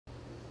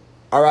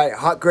All right,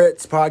 Hot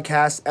Grits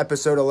Podcast,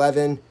 Episode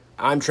 11.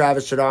 I'm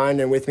Travis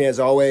Shadon, and with me, as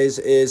always,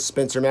 is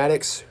Spencer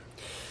Maddox.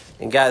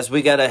 And guys,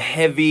 we got a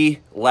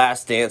heavy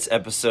Last Dance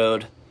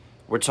episode.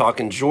 We're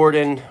talking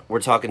Jordan,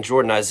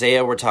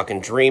 Isaiah, we're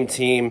talking Dream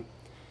Team.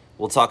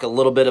 We'll talk a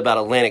little bit about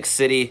Atlantic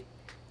City.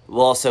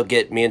 We'll also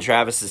get me and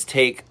Travis's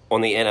take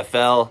on the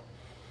NFL.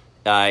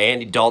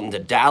 Andy Dalton to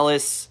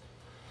Dallas.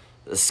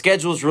 The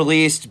schedule's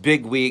released,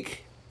 big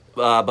week.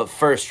 But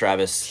first,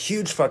 Travis.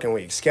 Huge fucking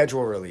week.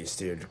 Schedule release,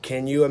 dude.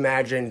 Can you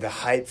imagine the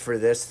hype for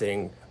this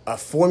thing? A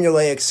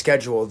formulaic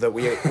schedule that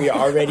we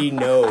already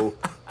know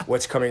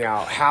what's coming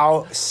out.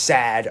 How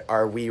sad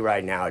are we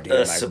right now, dude?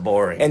 That's so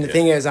boring. And the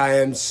thing is, I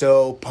am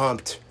so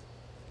pumped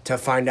to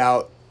find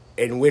out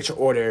in which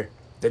order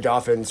the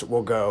Dolphins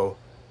will go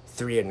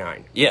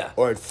 3-9. Yeah.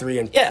 Or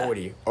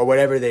 3-40. Or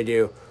whatever they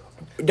do.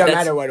 Doesn't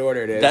matter what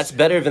order it is. That's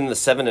better than the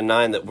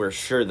 7-9 that we're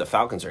sure the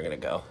Falcons are going to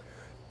go.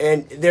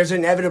 And there's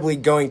inevitably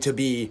going to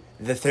be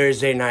the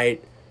Thursday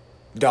night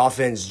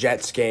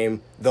Dolphins-Jets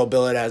game. They'll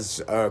bill it as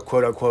a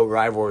quote-unquote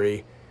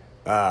rivalry.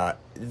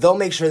 They'll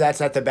make sure that's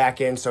at the back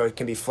end so it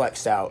can be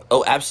flexed out.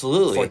 Oh,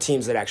 absolutely. For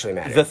teams that actually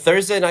matter. The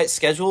Thursday night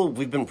schedule,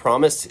 we've been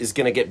promised, is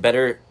going to get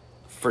better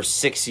for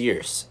 6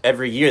 years.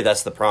 Every year,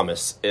 that's the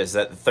promise, is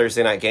that the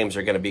Thursday night games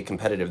are going to be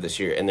competitive this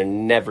year, and they're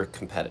never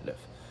competitive.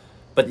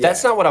 But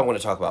that's not what I want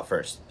to talk about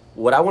first.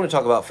 What I want to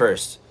talk about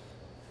first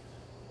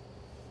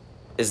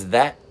is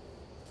that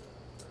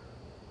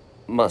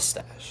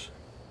mustache.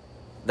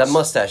 That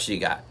mustache you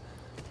got.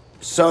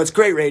 So it's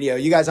great radio.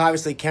 You guys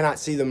obviously cannot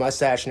see the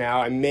mustache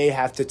now. I may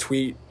have to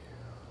tweet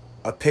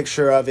a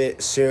picture of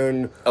it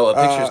soon. Oh, a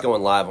picture's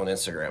going live on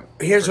Instagram.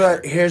 Here's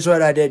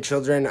what I did,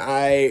 children.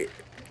 I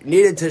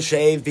needed to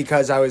shave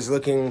because I was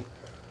looking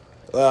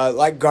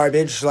like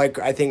garbage, like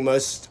I think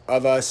most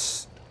of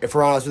us, if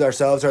we're honest with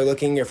ourselves, are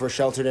looking if we're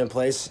sheltered in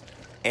place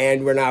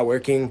and we're not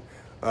working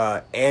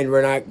and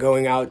we're not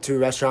going out to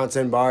restaurants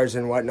and bars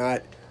and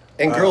whatnot.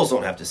 And girls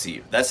don't have to see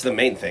you. That's the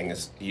main thing,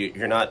 is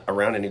you're not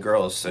around any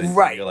girls. So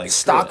right. You're like,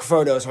 stock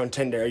photos on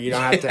Tinder. You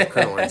don't have to have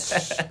current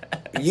ones.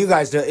 You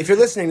guys do. If you're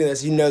listening to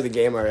this, you know the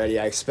game already.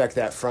 I expect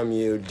that from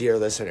you, dear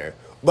listener.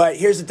 But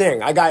here's the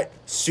thing. I got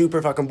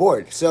super fucking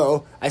bored.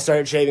 So I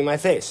started shaving my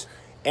face.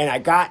 And I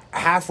got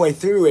halfway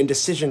through and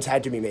decisions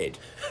had to be made.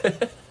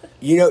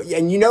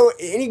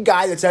 Any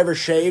guy that's ever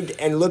shaved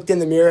and looked in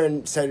the mirror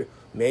and said,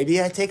 maybe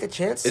I take a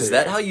chance. Is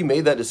that how you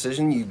made that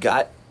decision?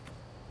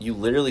 You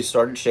literally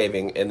started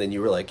shaving, and then you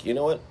were like, you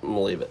know what? I'm going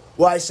to leave it.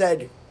 Well, I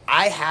said,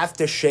 I have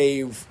to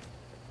shave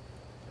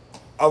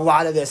a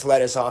lot of this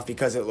lettuce off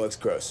because it looks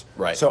gross.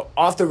 Right. So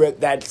off the rip,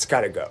 that's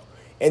got to go.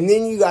 And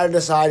then you got to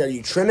decide, are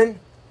you trimming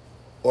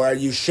or are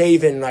you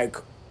shaving, like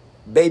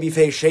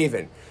babyface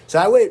shaving? So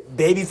I went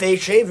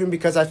babyface shaving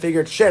because I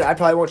figured, shit, I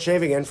probably won't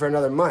shave again for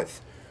another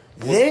month.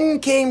 Then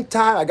came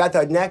time, I got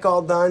the neck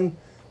all done,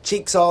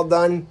 cheeks all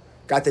done,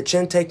 got the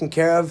chin taken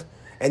care of,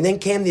 and then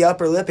came the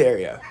upper lip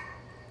area.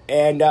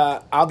 And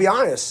I'll be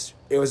honest,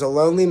 it was a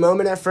lonely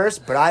moment at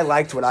first, but I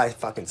liked what I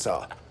fucking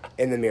saw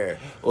in the mirror.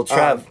 Well,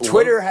 Trav,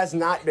 Twitter has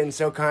not been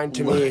so kind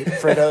to me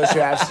for those who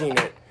have seen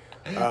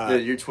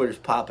it. Your Twitter's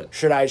popping.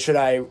 Should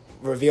I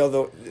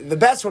reveal the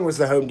best one was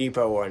the Home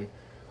Depot one.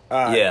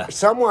 Yeah.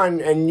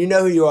 Someone, and you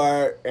know who you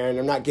are, and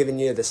I'm not giving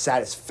you the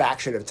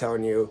satisfaction of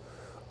telling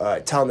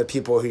the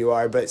people who you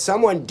are, but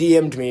someone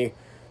DM'd me,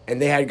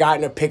 and they had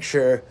gotten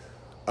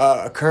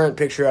a current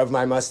picture of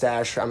my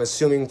mustache, I'm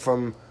assuming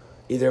from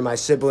either my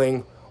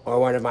sibling or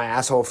one of my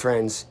asshole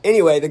friends.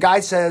 Anyway, the guy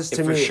says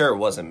to me... It for sure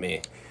wasn't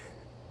me.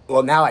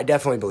 Well, now I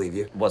definitely believe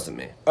you. Wasn't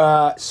me.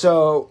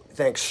 So,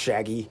 thanks,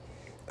 Shaggy.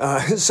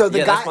 So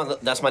the guy...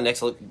 That's my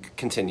next look.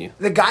 Continue.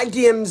 The guy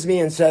DMs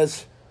me and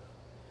says,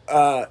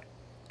 I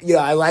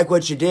like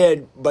what you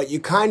did, but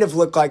you kind of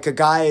look like a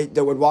guy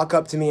that would walk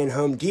up to me in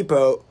Home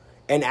Depot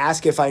and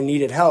ask if I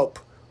needed help,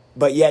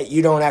 but yet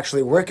you don't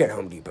actually work at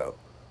Home Depot.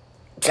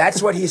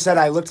 That's what he said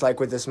I looked like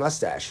with this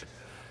mustache.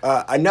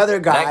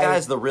 Another guy... That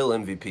guy's the real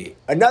MVP.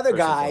 Another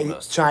guy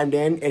chimed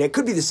in, and it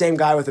could be the same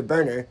guy with a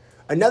burner.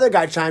 Another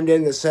guy chimed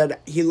in that said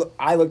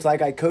I looked like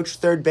I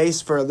coached third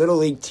base for a Little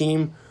League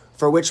team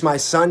for which my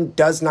son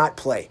does not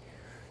play.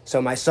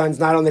 So my son's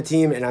not on the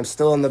team, and I'm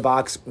still in the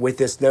box with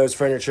this nose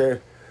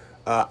furniture.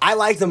 I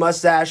like the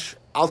mustache.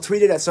 I'll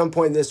tweet it at some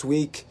point this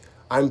week.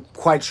 I'm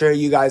quite sure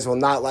you guys will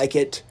not like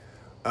it.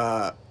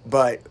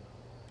 But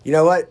you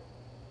know what?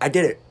 I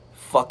did it.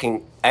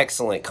 Fucking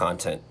excellent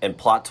content. And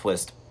plot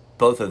twist,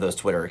 both of those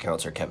Twitter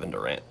accounts are Kevin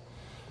Durant.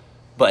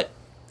 But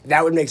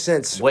that would make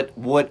sense.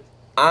 What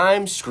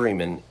I'm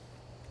screaming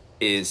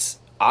is,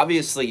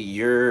 obviously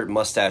your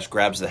mustache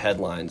grabs the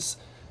headlines.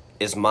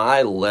 Is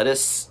my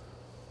lettuce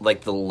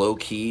like the low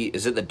key?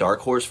 Is it the dark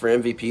horse for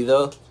MVP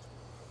though?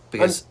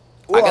 Because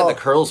I got the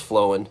curls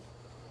flowing.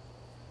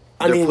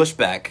 They're pushed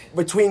back.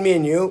 Between me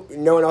and you,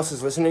 no one else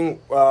is listening.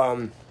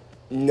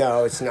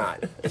 No, it's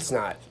not. It's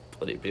not.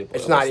 Plenty of people.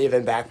 It's not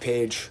even back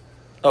page.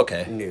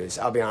 Okay. News.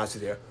 I'll be honest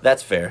with you.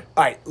 That's fair.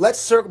 All right, let's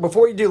circle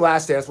before we do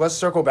Last Dance. Let's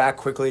circle back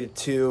quickly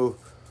to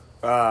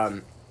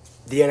the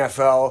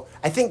NFL.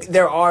 I think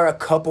there are a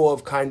couple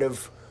of kind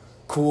of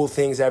cool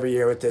things every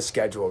year with this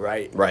schedule,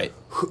 right? Right.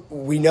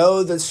 We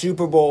know the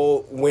Super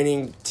Bowl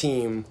winning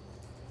team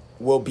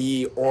will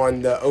be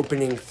on the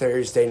opening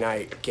Thursday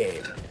night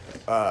game.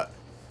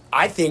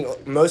 I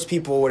think most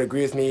people would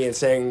agree with me in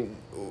saying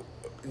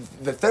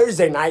the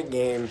Thursday night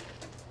game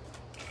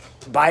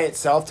by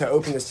itself to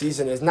open the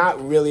season is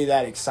not really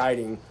that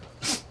exciting.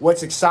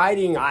 What's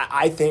exciting,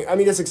 I think, I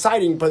mean, it's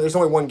exciting, but there's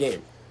only one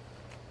game.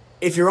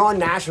 If you're on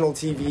national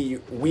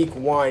TV week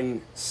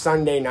 1,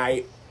 Sunday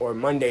night or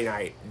Monday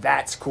night,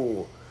 that's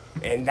cool.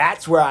 And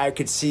that's where I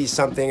could see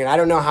something. And I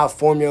don't know how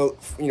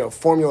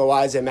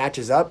formula-wise it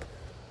matches up,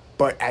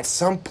 but at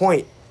some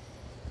point,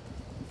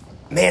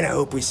 man, I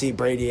hope we see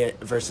Brady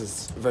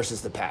versus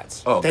the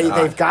Pats. Oh,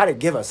 They've got to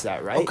give us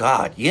that, right? Oh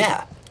God,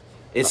 yeah.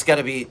 It's got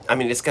to be. I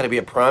mean, it's got to be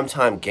a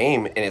primetime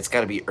game, and it's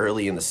got to be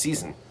early in the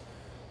season.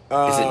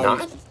 Is it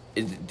not?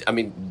 I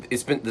mean,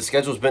 the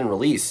schedule's been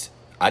released.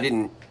 I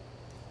didn't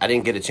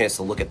get a chance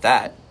to look at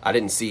that. I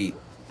didn't see.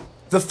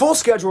 The full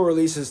schedule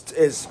release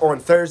is on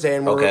Thursday,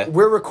 and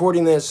we're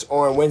recording this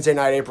on Wednesday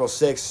night, April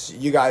 6th.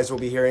 You guys will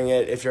be hearing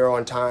it if you're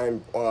on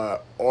time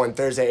on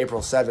Thursday, April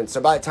 7th.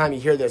 So by the time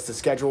you hear this, the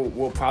schedule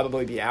will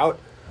probably be out.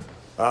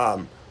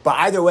 But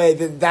either way,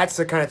 that's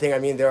the kind of thing. I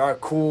mean, there are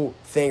cool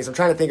things. I'm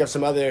trying to think of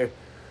some other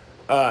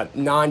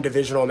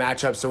non-divisional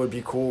matchups that would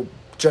be cool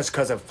just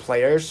because of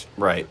players.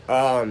 Right.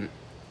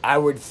 I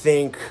would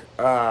think,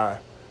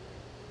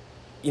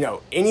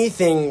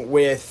 anything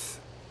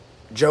with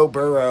Joe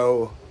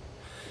Burrow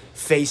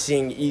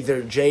facing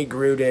either Jay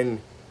Gruden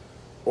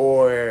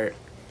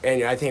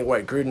and I think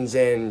Gruden's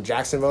in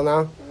Jacksonville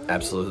now?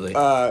 Absolutely.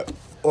 Or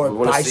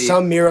by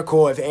some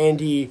miracle, if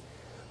Andy,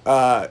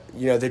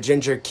 the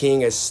Ginger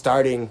King is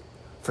starting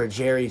for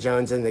Jerry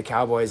Jones and the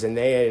Cowboys and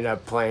they end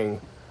up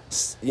playing,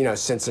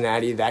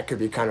 Cincinnati, that could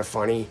be kind of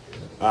funny.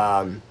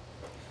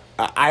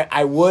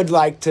 I would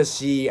like to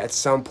see at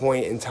some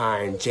point in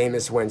time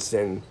Jameis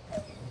Winston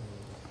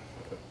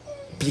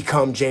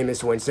become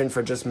Jameis Winston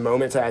for just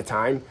moments at a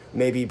time.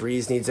 Maybe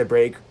Breeze needs a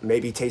break.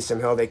 Maybe Taysom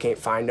Hill, they can't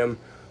find him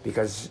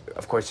because,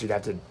 of course, you'd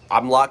have to...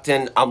 I'm locked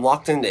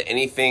into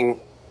anything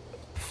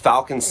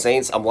Falcons,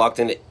 Saints. I'm locked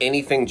into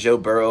anything Joe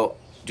Burrow.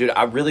 Dude,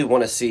 I really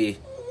want to see...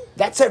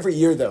 That's every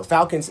year, though.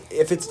 Falcons,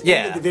 if it's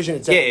in the division,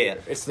 it's every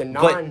year. It's the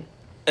But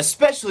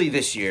especially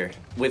this year,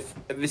 with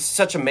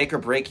such a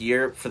make-or-break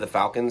year for the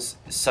Falcons.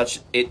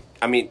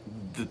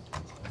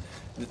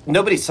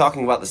 Nobody's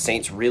talking about the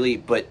Saints, really,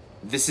 but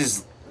this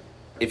is...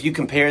 If you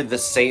compare the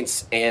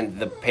Saints and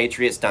the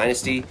Patriots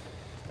dynasty,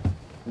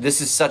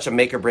 this is such a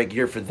make-or-break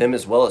year for them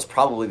as well as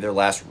probably their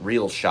last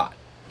real shot.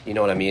 You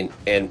know what I mean?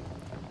 And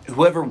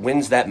whoever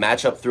wins that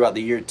matchup throughout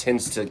the year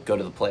tends to go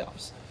to the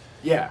playoffs.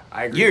 Yeah,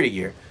 I agree. Year to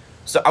year.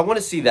 So I want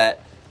to see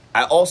that.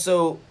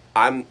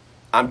 I'm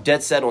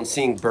dead set on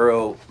seeing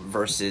Burrow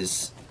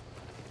versus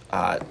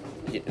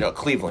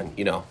Cleveland.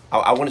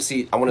 I want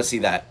to see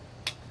that.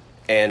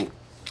 And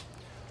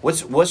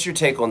what's your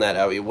take on that,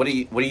 Howie? What do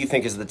you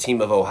think is the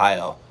team of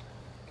Ohio?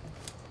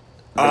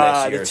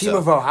 The team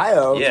of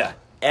Ohio. Yeah.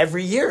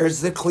 Every year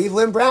is the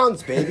Cleveland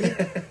Browns, baby.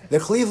 The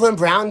Cleveland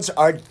Browns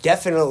are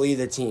definitely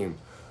the team.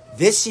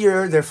 This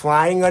year they're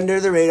flying under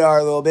the radar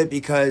a little bit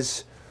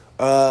because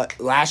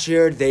last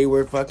year they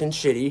were fucking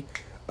shitty.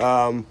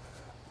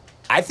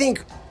 I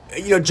think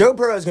Joe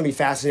Burrow is going to be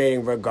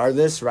fascinating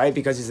regardless, right?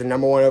 Because he's the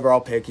number 1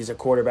 overall pick. He's a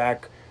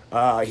quarterback.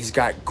 He's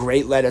got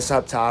great lettuce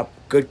up top,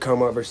 good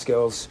comb-over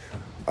skills.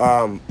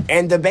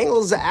 And the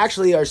Bengals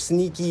actually are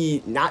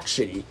sneaky not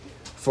shitty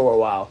for a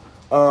while.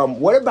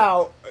 What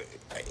about,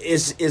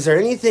 is there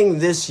anything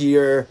this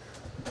year,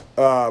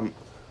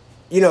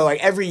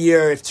 every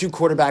year if 2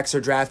 quarterbacks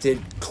are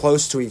drafted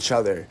close to each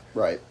other.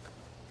 Right.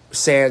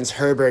 Sans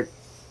Herbert,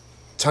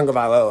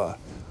 Tagovailoa.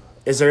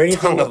 Is there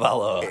anything?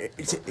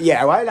 Tagovailoa.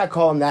 Yeah, why did I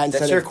call him that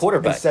That's your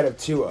quarterback. instead of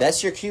Tua?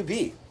 That's your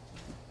QB.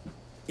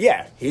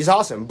 Yeah, he's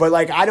awesome. But,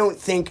 I don't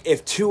think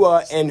if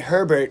Tua and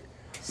Herbert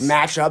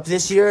match up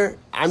this year,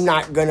 I'm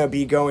not going to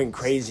be going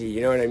crazy.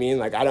 You know what I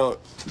mean? I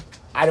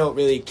don't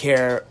really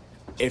care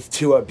if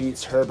Tua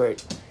beats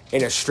Herbert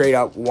in a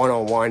straight-up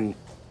one-on-one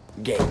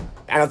game.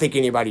 I don't think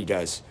anybody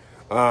does.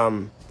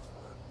 One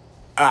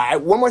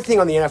more thing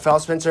on the NFL,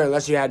 Spencer,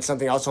 unless you had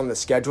something else on the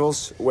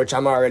schedules, which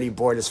I'm already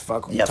bored as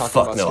fuck talking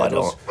about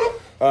schedules.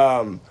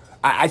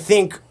 I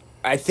think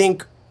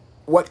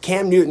what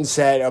Cam Newton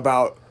said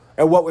about,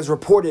 and what was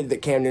reported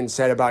that Cam Newton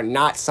said about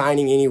not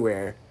signing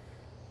anywhere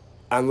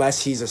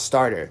unless he's a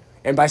starter.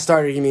 And by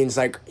starter, he means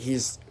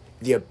he's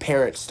the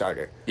apparent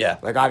starter. Yeah.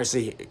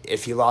 Obviously,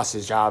 if he lost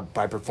his job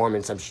by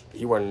performance,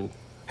 he wouldn't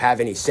have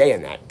any say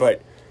in that.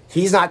 But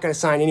he's not going to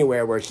sign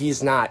anywhere where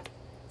he's not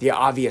the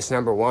obvious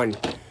number 1.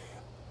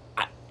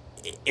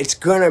 It's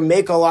going to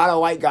make a lot of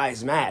white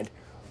guys mad.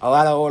 A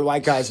lot of old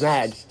white guys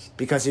mad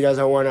because he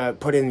doesn't want to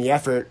put in the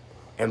effort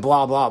and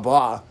blah, blah,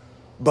 blah.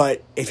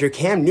 But if you're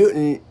Cam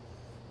Newton,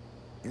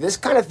 this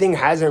kind of thing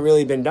hasn't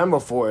really been done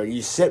before.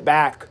 You sit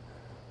back,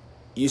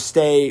 you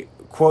stay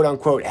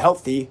quote-unquote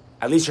healthy.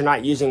 At least you're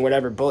not using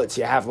whatever bullets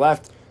you have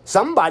left.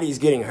 Somebody's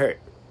getting hurt.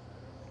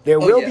 There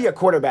will be a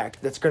quarterback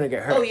that's going to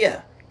get hurt. Oh,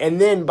 yeah. And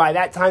then by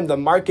that time, the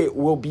market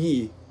will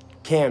be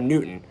Cam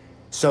Newton.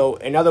 So,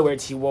 in other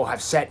words, he will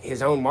have set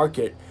his own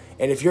market.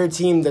 And if you're a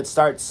team that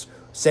starts,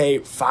 say,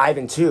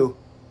 5-2,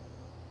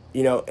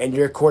 and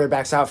your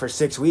quarterback's out for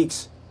 6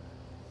 weeks,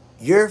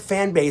 your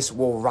fan base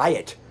will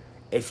riot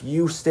if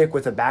you stick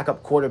with a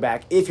backup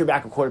quarterback, if your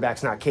backup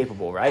quarterback's not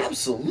capable, right?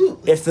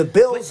 Absolutely. If the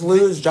Bills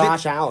lose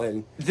Josh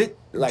Allen...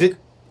 The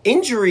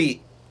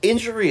injury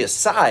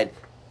aside,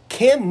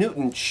 Cam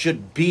Newton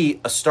should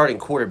be a starting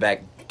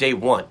quarterback day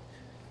one.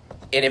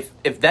 And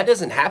if that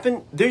doesn't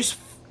happen,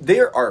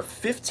 there are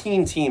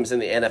 15 teams in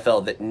the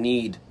NFL that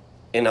need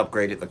an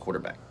upgrade at the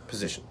quarterback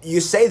position.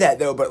 You say that,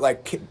 though, but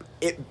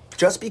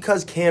just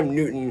because Cam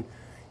Newton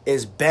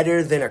is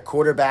better than a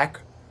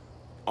quarterback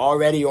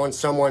already on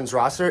someone's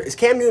roster, is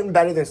Cam Newton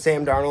better than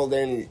Sam Darnold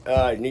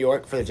in New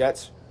York for the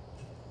Jets?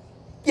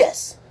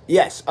 Yes.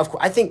 Yes, of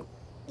course. I think,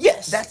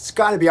 yes. That's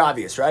got to be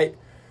obvious, right?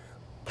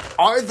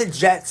 Are the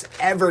Jets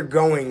ever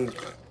going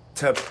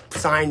to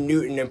sign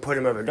Newton and put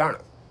him over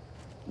Darnold?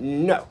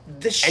 No.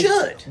 They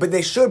should. But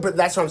they should, but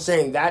that's what I'm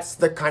saying. That's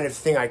the kind of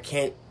thing I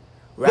can't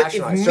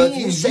rationalize. But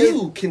if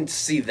you can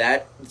see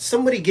that,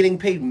 somebody getting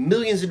paid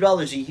millions of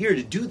dollars a year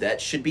to do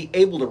that should be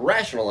able to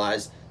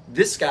rationalize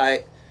this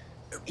guy.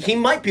 He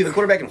might be the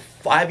quarterback in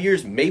 5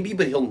 years, maybe,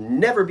 but he'll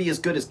never be as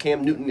good as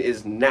Cam Newton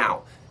is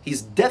now.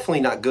 He's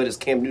definitely not good as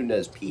Cam Newton at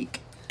his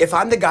peak. If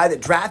I'm the guy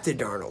that drafted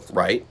Darnold,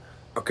 right?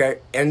 Okay,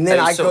 and then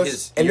I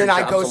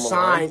go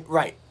sign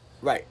right.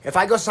 If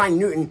I go sign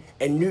Newton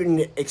and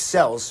Newton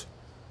excels,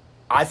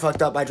 I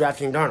fucked up by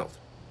drafting Darnold.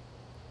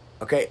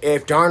 Okay,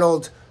 if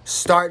Darnold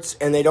starts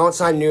and they don't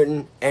sign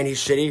Newton and he's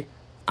shitty,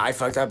 I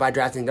fucked up by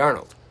drafting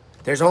Darnold.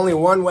 There's only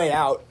one way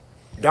out.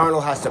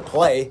 Darnold has to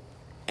play,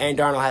 and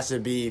Darnold has to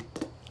be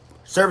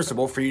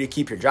serviceable for you to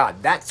keep your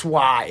job. That's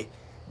why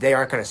they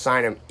aren't going to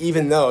sign him,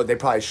 even though they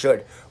probably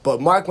should.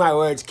 But mark my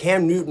words,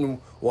 Cam Newton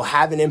will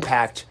have an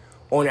impact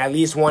on at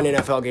least one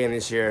NFL game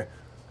this year,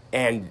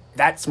 and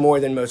that's more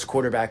than most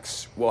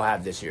quarterbacks will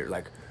have this year.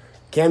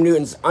 Cam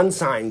Newton's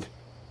unsigned,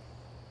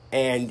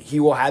 and he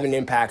will have an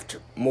impact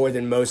more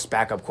than most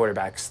backup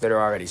quarterbacks that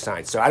are already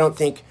signed. So I don't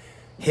think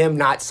him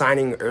not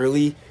signing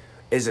early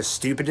is a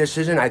stupid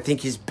decision. I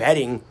think he's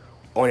betting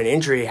on an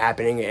injury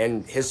happening,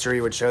 and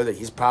history would show that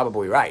he's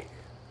probably right.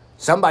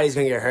 Somebody's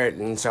going to get hurt,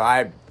 and so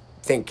I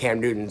think Cam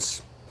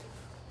Newton's,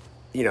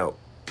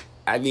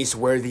 at least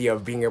worthy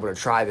of being able to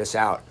try this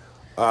out.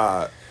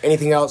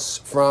 Anything else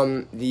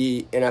from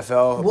the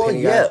NFL? Well,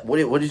 yeah.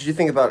 What did you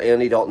think about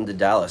Andy Dalton to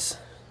Dallas?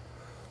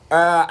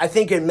 I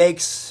think it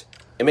makes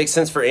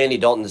sense for Andy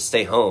Dalton to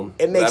stay home.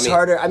 It makes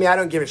harder. I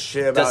don't give a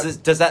shit about...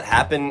 Does that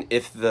happen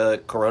if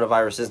the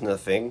coronavirus isn't a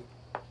thing?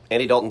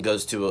 Andy Dalton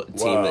goes to a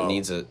team that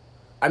needs it.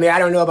 I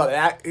don't know about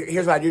that.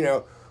 Here's what I do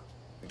know.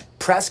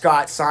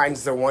 Prescott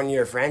signs the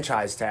 1-year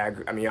franchise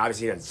tag.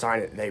 Obviously he didn't sign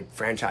it. They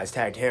franchise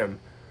tagged him.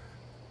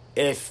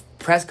 If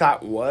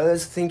Prescott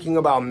was thinking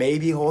about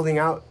maybe holding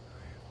out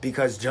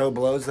because Joe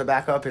Blow's the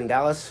backup in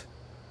Dallas...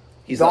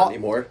 He's not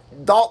anymore.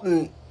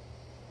 Dalton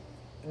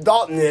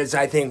is,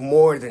 I think,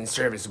 more than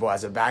serviceable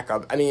as a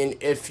backup.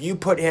 If you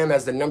put him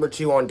as the number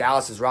 2 on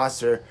Dallas's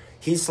roster,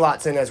 he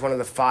slots in as one of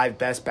the 5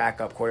 best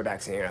backup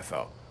quarterbacks in the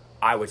NFL,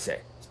 I would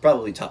say. It's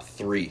probably top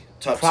 3.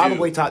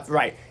 Probably 2. top,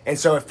 right. And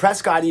so if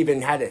Prescott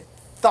even had a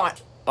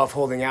thought of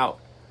holding out,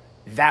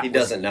 he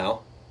doesn't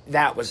now.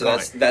 That was so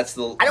gone. that's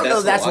the. I don't know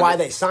if that's why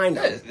they signed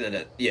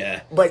him.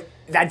 Yeah. But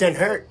that didn't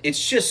hurt.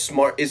 It's just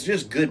smart. It's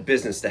just good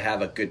business to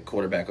have a good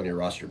quarterback on your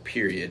roster,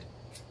 period.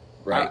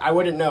 Right? I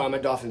wouldn't know. I'm a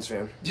Dolphins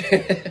fan.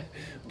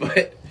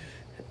 But,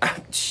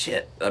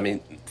 shit.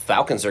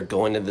 Falcons are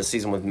going into the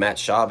season with Matt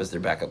Schaub as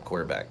their backup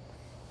quarterback,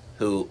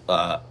 who,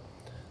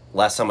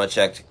 last time I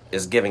checked,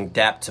 is giving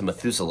dap to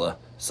Methuselah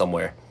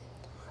somewhere.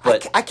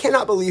 But I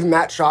cannot believe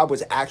Matt Schaub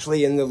was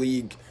actually in the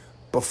league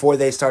before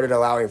they started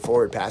allowing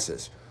forward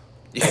passes.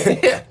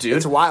 Yeah, dude.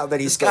 It's wild that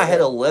this guy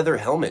had a leather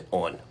helmet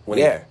on.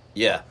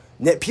 Yeah.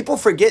 People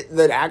forget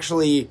that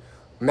actually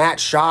Matt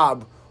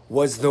Schaub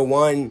was the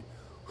one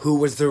who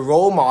was the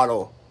role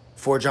model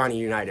for Johnny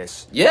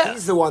Unitas. Yeah.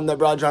 He's the one that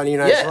brought Johnny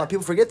Unitas. Yeah. A lot of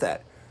people forget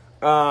that.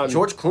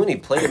 George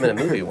Clooney played him in a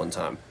movie one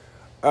time.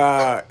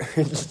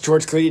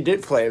 George Clooney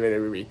did play him in a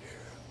movie.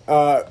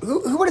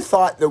 Who would have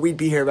thought that we'd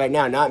be here right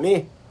now? Not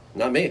me.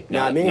 Not me.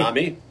 Not me. Not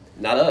me.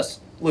 Not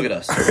us. Look at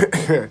us.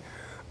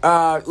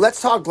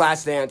 Let's talk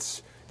Last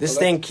Dance. This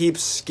thing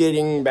keeps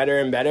getting better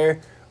and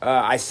better.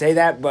 I say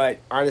that, but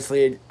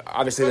honestly,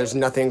 obviously, there's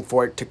nothing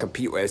for it to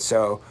compete with,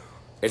 so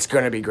it's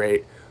going to be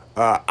great.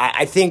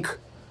 I think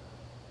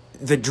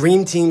the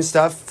Dream Team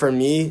stuff for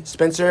me,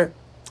 Spencer,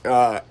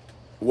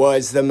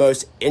 was the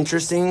most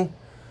interesting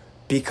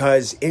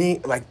because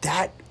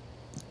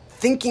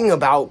thinking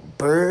about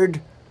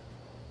Bird,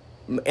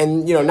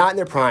 and not in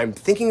their prime,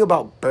 thinking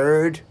about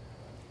Bird,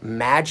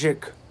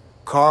 Magic,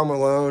 Karl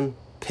Malone,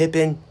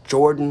 Pippen,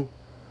 Jordan,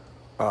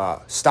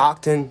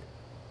 Stockton,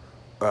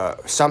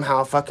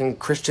 somehow fucking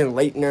Christian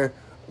Laettner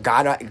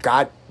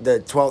got the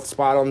 12th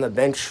spot on the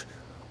bench.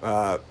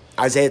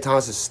 Isaiah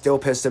Thomas is still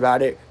pissed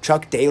about it.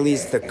 Chuck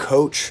Daly's the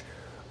coach.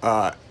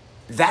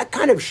 that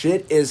kind of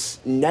shit is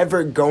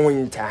never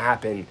going to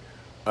happen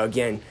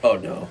again. Oh,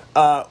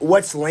 no.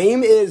 What's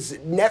lame is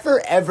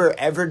never, ever,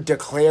 ever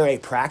declare a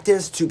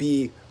practice to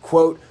be,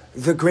 quote,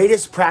 the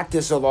greatest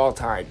practice of all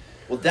time.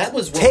 Well, that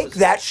was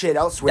that shit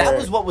elsewhere. That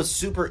was what was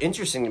super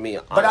interesting to me,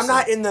 honestly. But I'm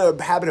not in the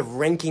habit of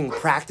ranking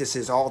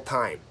practices all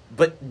time.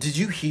 But did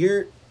you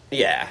hear...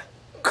 Yeah.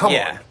 Come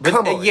on.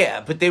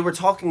 Yeah, but they were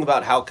talking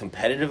about how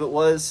competitive it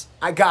was.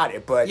 I got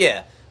it, but...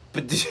 Yeah,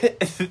 but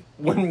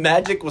when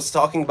Magic was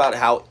talking about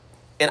how...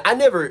 And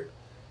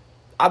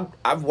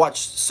I've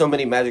watched so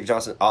many Magic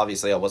Johnson...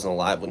 Obviously, I wasn't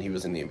alive when he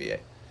was in the NBA.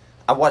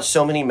 I've watched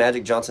so many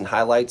Magic Johnson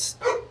highlights,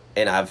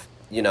 and I've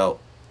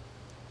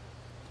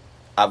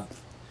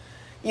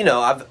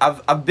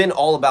been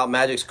all about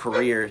Magic's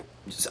career.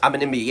 I'm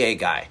an NBA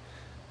guy.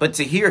 But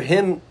to hear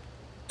him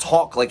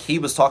talk like he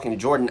was talking to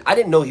Jordan, I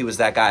didn't know he was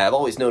that guy. I've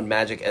always known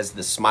Magic as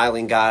the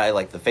smiling guy,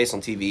 like the face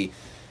on TV.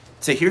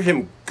 To hear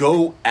him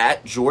go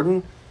at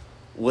Jordan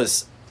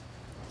was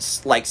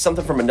like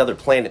something from another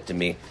planet to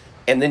me.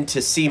 And then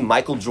to see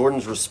Michael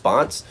Jordan's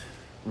response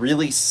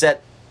really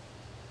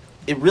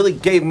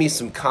gave me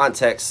some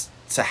context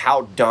to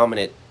how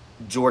dominant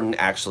Jordan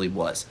actually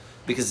was.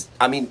 Because,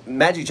 I mean,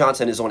 Magic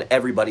Johnson is on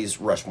everybody's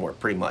Rushmore,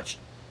 pretty much,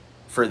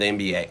 for the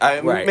NBA.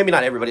 Right. Maybe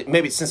not everybody.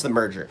 Maybe since the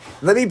merger.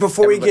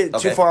 Before we get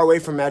too far away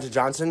from Magic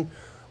Johnson,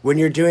 when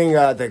you're doing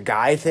the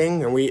guy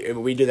thing, and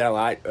we do that a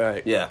lot,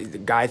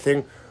 the guy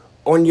thing,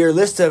 on your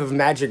list of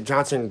Magic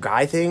Johnson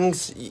guy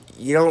things,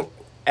 you don't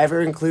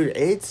ever include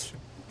AIDS?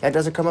 That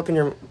doesn't come up in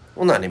your...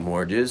 Well, not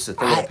anymore, dude. It's a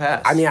thing of the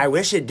past. I mean, I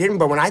wish it didn't,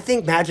 but when I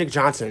think Magic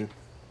Johnson,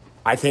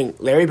 I think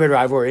Larry Bird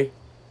rivalry.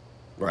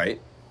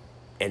 Right.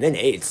 And then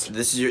AIDS.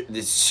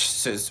 This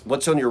says,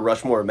 what's on your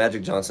Rushmore of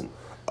Magic Johnson?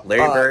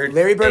 Larry Bird,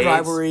 AIDS.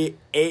 rivalry,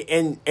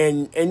 and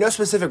no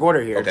specific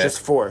order here, just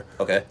 4.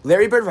 Okay.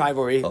 Larry Bird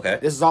rivalry. Okay.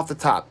 This is off the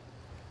top.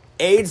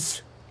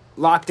 AIDS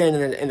locked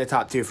in the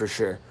top 2 for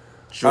sure.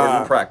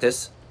 Jordan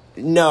practice.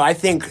 No, I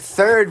think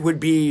third would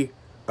be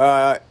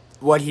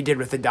what he did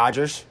with the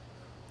Dodgers,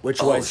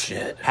 which was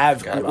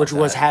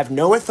have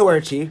no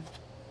authority,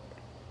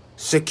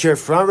 secure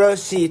front row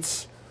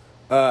seats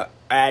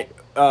at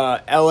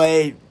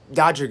L.A.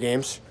 Dodger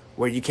games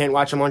where you can't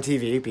watch them on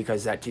TV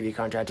because that TV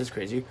contract is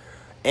crazy,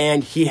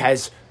 and he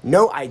has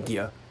no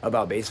idea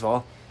about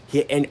baseball.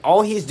 And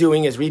all he's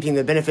doing is reaping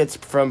the benefits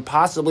from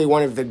possibly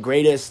one of the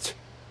greatest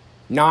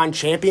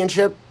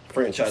non-championship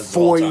franchises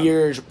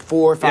 4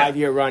 or 5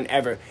 year run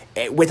ever,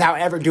 without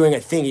ever doing a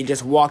thing. He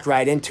just walked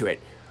right into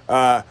it.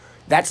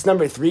 That's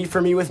number 3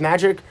 for me with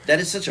Magic. That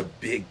is such a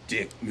big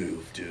dick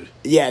move, dude.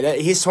 Yeah,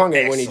 he swung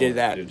it when he did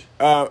that.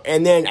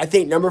 And then I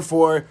think number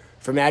 4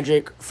 for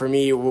Magic for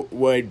me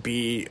would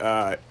be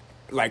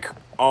like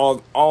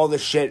all the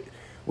shit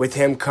with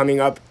him coming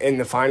up in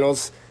the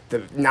finals,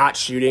 the not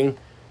shooting.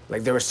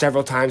 Like there were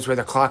several times where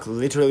the clock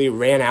literally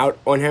ran out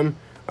on him.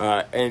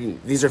 And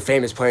these are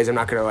famous plays. I'm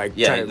not gonna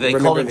try to they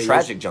called him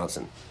Tragic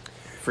Johnson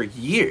for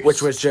years,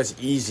 which was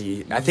just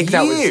easy. I think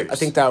that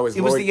was.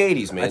 It was the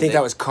 '80s, man. I think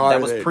that was Carter.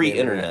 That was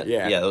pre-internet.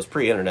 Yeah, that was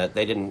pre-internet.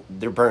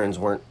 Their burns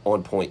weren't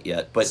on point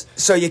yet. But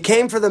so you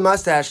came for the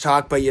mustache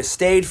talk, but you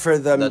stayed for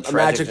the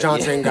Magic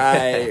Johnson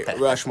guy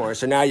Rushmore.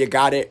 So now you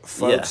got it,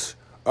 folks.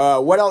 Yeah.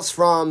 What else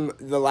from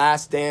The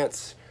Last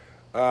Dance?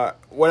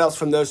 What else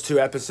from those 2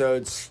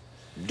 episodes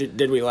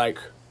did we like?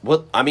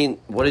 What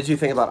did you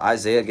think about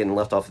Isaiah getting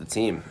left off the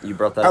team? You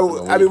brought that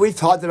up. I mean, we've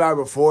talked about it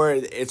before.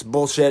 It's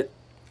bullshit.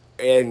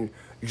 And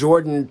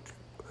Jordan,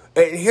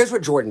 and here's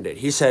what Jordan did.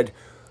 He said,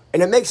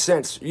 and it makes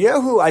sense. You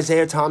know who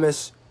Isaiah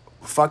Thomas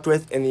fucked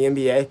with in the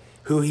NBA?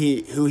 Who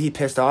he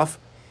pissed off?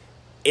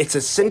 It's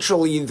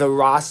essentially the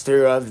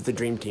roster of the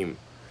Dream Team.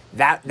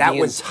 That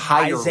was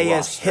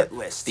Isaiah's hit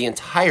list. The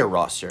entire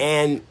roster.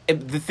 And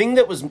the thing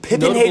that was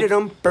Pippen hated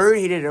him. Bird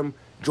hated him.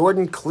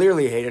 Jordan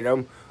clearly hated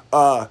him.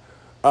 Karl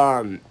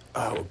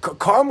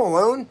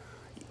Malone.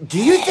 Do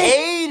you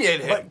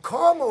hated him? But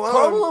Karl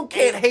Malone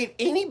can't hate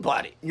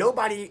anybody.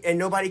 Nobody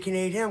can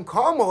hate him.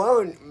 Karl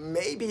Malone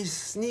may be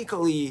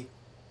sneakily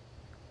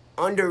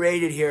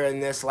underrated here in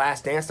this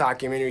Last Dance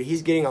documentary.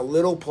 He's getting a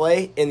little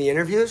play in the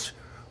interviews,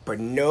 but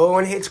no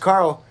one hates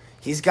Karl.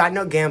 He's got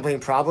no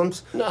gambling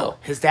problems. No.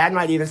 His dad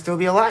might even still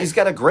be alive. He's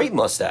got a great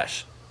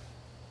mustache.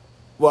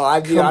 Well,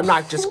 I'm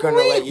not just going to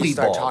let you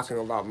start bald. talking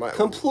about my...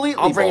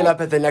 Completely I'll bring bald. it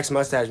up at the next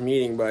mustache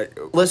meeting, but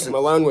listen,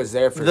 Malone was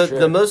there for sure.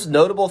 The most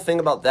notable thing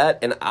about that,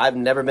 and I've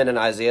never been an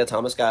Isaiah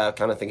Thomas guy. I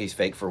kind of think he's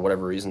fake for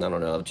whatever reason. I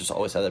don't know. I've just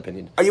always had that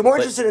opinion. Are you more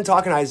interested in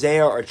talking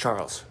Isaiah or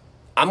Charles?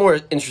 I'm more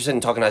interested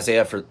in talking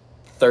Isaiah for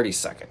 30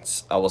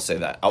 seconds. I will say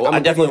that. I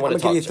definitely want to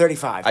talk... I'm going to give you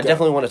 35. I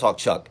definitely want to talk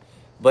Chuck.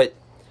 But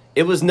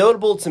it was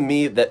notable to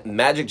me that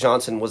Magic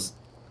Johnson was,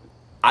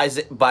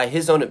 by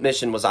his own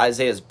admission, was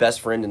Isaiah's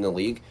best friend in the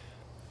league.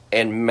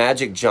 And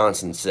Magic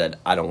Johnson said,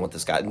 "I don't want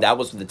this guy." And that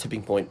was the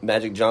tipping point.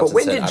 Magic Johnson. But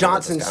when said, did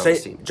Johnson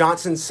say?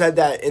 Johnson said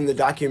that in the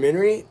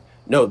documentary.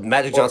 No,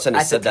 Magic Johnson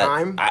has said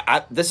time?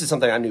 that. This is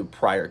something I knew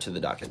prior to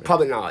the documentary.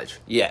 Public knowledge.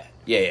 Yeah.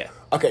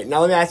 Okay, now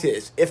let me ask you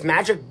this: if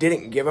Magic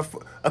didn't give a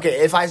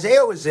if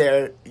Isaiah was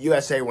there,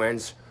 USA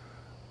wins.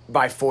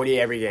 by 40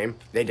 every game.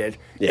 They did.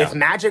 Yeah. If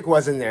Magic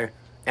wasn't there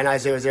and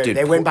Isaiah was there, Dude,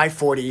 they win by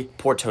 40.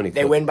 Poor Tony.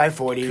 They win by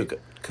 40. Kukoc.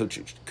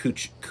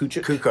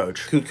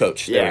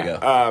 Kukoc. There Yeah. you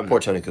go. Poor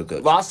Tony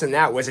Kukoc. Lost in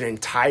that was an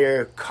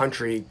entire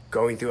country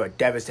going through a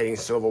devastating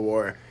civil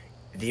war.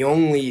 The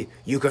only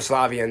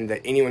Yugoslavian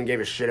that anyone gave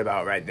a shit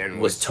about right then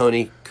was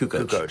Tony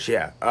Kukoc. Kukoc,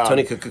 yeah.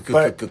 Tony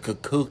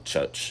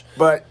Kukoc.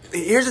 But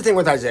here's the thing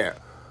with Isaiah.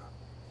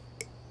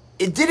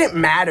 It didn't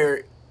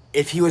matter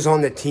if he was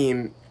on the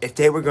team, if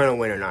they were going to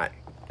win or not.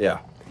 Yeah.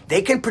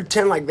 They can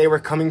pretend like they were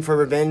coming for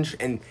revenge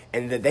and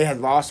that they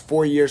had lost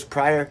 4 years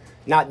prior.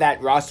 Not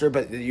that roster,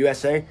 but the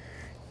USA.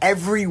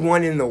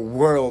 Everyone in the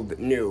world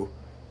knew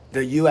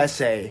the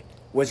USA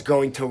was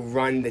going to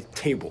run the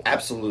table.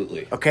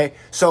 Absolutely. Okay?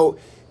 So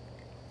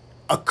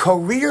a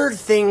career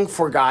thing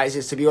for guys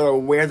is to be able to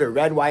wear the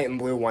red, white, and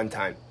blue one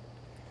time.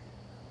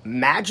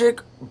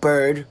 Magic,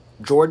 Bird,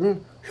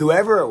 Jordan,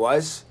 whoever it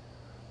was,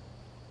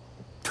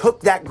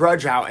 took that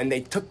grudge out, and they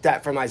took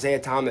that from Isaiah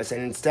Thomas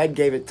and instead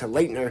gave it to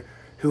Leitner,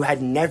 who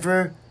had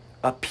never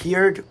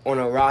appeared on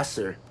a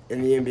roster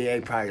in the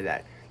NBA prior to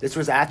that. This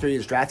was after he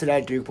was drafted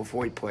at Duke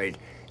before he played.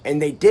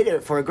 And they did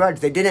it for a grudge.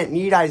 They didn't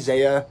need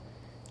Isaiah,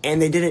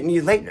 and they didn't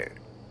need Leitner.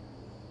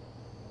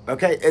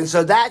 Okay? And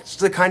so that's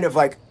the kind of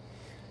like,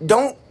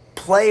 don't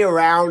play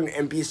around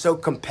and be so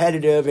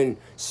competitive and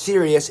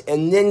serious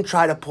and then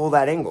try to pull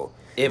that angle.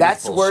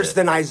 That's worse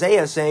than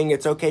Isaiah saying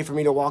it's okay for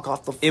me to walk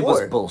off the floor. It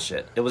was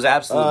bullshit. It was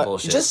absolute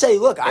bullshit. Just say,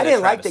 look, I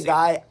didn't like the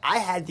guy. I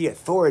had the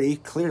authority,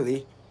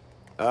 clearly,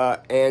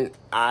 and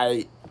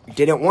I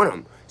didn't want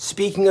him.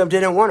 Speaking of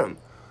didn't want him,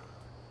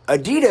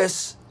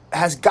 Adidas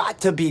has got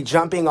to be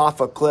jumping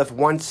off a cliff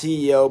one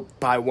CEO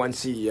by one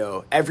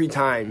CEO every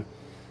time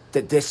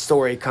that this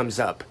story comes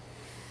up.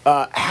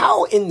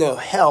 How in the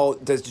hell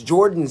does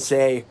Jordan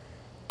say,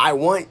 I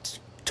want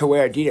to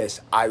wear Adidas,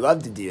 I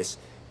loved Adidas,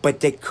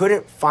 but they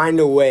couldn't find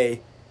a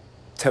way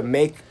to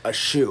make a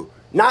shoe?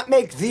 Not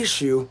make the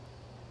shoe,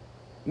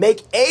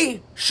 make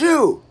a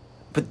shoe.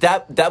 But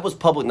that was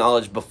public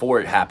knowledge before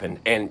it happened,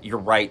 and you're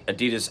right,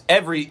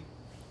 every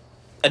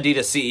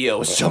Adidas CEO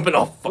was jumping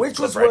off. Which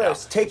was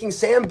worse, taking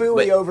Sam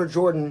Bowie over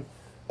Jordan,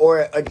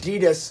 or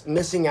Adidas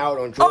missing out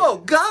on Jordan? Oh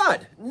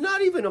God,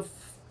 not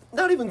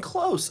even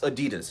close.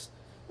 Adidas,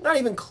 not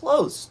even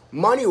close.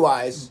 Money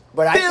wise,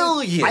 but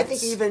billions I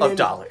think even of in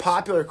dollars.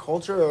 Popular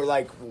culture or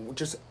like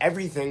just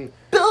everything,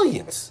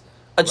 billions.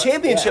 A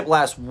championship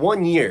lasts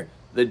 1 year.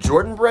 The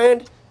Jordan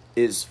brand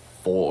is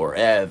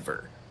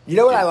forever. You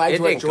know what I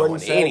liked? What Jordan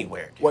said.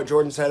 Anywhere. What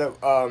Jordan said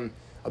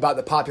about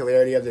the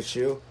popularity of the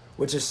shoe,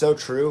 which is so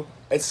true.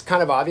 It's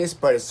kind of obvious,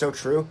 but it's so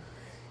true.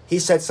 He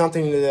said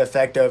something to the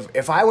effect of,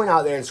 if I went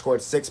out there and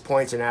scored 6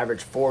 points and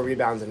averaged 4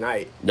 rebounds a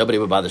night, nobody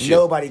would buy the shoe.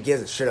 Nobody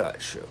gives a shit about the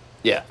shoe.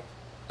 Yeah.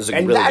 That's a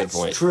and really that's good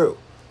point. True.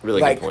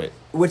 Really good point.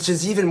 Which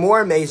is even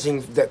more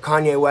amazing that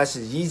Kanye West's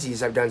Yeezys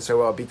have done so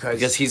well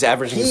because he's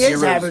averaging he zero.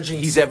 Is averaging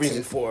he's 6 averaging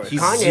and 4.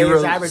 He's Kanye zero,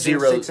 is averaging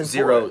zero, 6 and 4.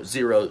 zero,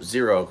 zero,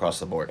 zero across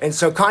the board. And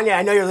so Kanye,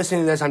 I know you're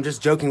listening to this. I'm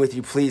just joking with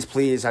you.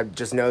 Please. I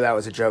just know that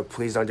was a joke.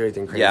 Please don't do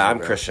anything crazy. Yeah, I'm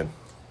Christian.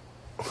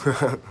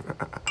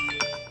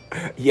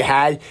 You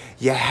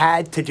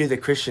had to do the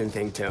Christian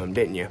thing to him,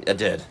 didn't you? I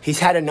did. He's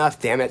had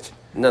enough, damn it.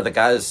 No, the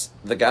guy's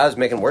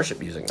making worship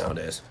music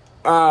nowadays.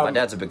 My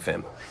dad's a big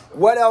fan.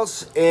 What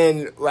else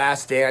in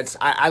Last Dance?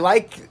 I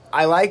like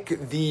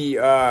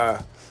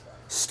the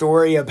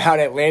story about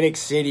Atlantic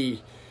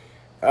City,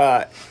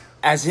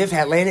 as if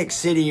Atlantic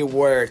City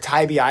were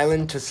Tybee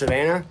Island to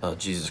Savannah. Oh,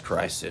 Jesus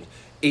Christ,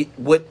 dude!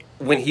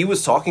 When he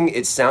was talking,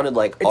 it sounded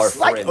like our friends. It's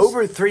like friends.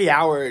 over 3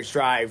 hours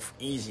drive,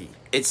 easy.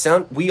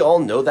 We all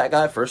know that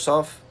guy. First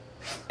off,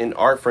 in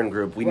our friend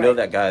group, we know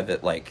that guy.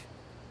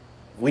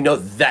 We know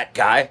that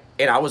guy,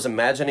 and I was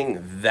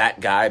imagining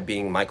that guy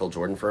being Michael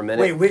Jordan for a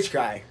minute. Wait, which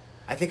guy?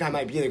 I think I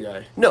might be the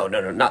guy. No,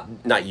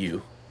 not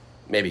you.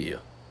 Maybe you.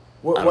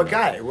 What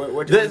guy?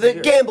 What the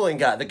gambling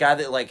guy, the guy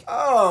that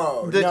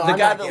the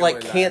guy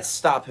that can't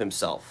stop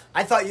himself.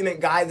 I thought you meant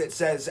guy that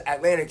says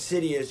Atlantic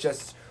City is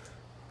just,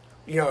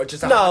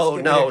 just a no.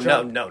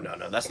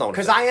 That's not what.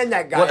 Because I am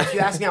that guy. If you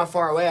ask me how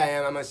far away I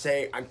am, I'm gonna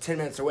say I'm 10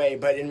 minutes away,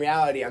 but in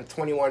reality, I'm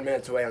 21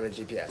 minutes away on the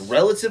GPS.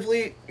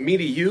 Relatively, me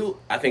to you,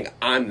 I think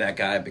I'm that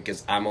guy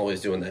because I'm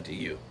always doing that to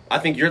you. I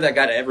think you're that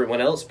guy to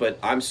everyone else, but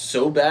I'm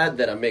so bad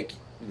that I make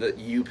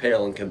you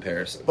pale in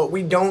comparison. But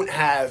we don't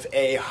have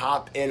a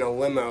hop in a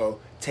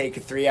limo, take a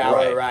 3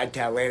 hour ride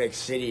to Atlantic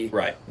City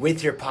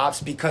with your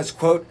pops because,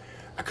 quote,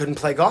 I couldn't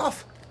play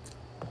golf.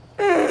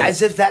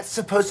 As if that's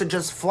supposed to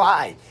just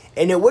fly.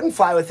 And it wouldn't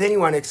fly with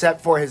anyone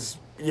except for his,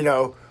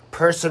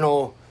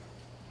 personal,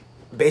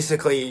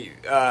 basically,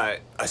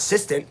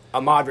 assistant,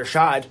 Ahmad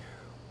Rashad.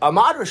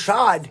 Ahmad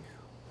Rashad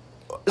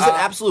is an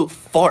absolute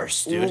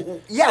farce,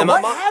 dude. Yeah,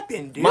 what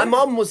happened, dude? My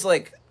mom was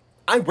like,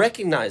 I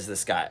recognize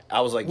this guy.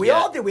 I was like, we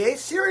all did. We ate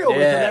cereal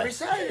with him every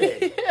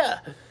Saturday. Yeah.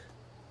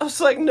 I was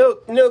like, no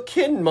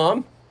kidding,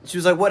 Mom. She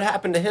was like, what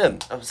happened to him?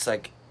 I was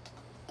like,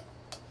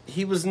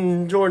 he was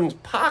in Jordan's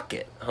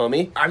pocket,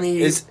 homie. I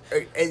mean,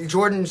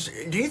 Jordan's...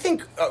 Do you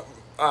think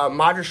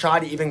Ahmad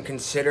Rashad even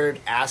considered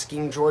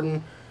asking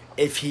Jordan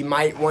if he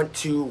might want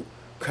to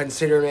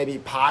consider maybe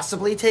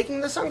possibly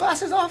taking the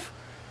sunglasses off.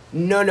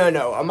 No.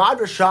 Ahmad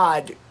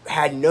Rashad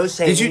had no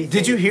say.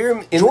 Did you hear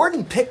him?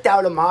 Jordan picked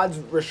out Ahmad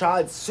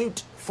Rashad's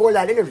suit for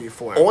that interview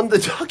for him. On the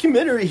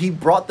documentary, he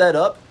brought that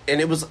up,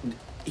 and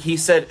he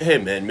said, "Hey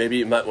man, maybe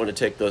you might want to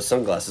take those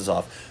sunglasses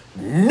off."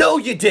 No,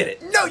 you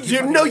didn't.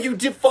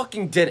 You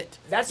fucking didn't.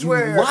 That's you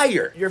where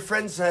liar. Your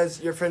friend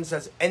says,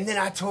 and then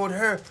I told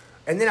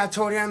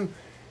him,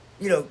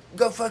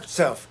 go fuck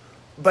yourself.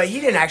 But he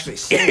didn't actually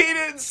say He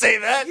didn't say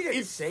that.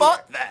 He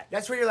fought that.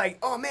 That's where you're like,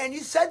 oh man,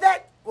 you said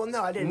that? Well,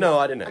 no, I didn't. No,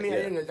 I didn't. I mean, I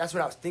didn't. That's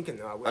what I was thinking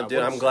though.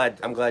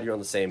 I'm glad you're on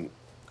the same.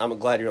 I'm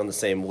glad you're on the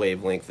same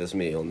wavelength as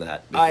me on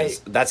that, because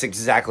that's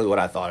exactly what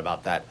I thought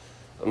about that.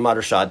 Ahmad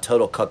Rashad,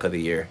 total cuck of the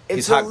year. It's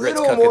He's Hot a Grits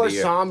little cuck more of the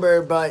year.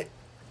 somber, but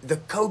the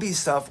Kobe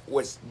stuff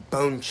was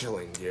bone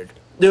chilling,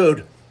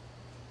 Dude,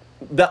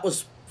 that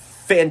was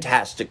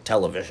fantastic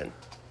television.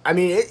 I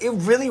mean, it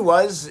really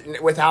was.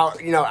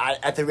 Without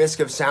at the risk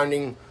of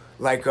sounding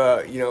like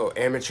a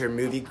amateur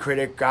movie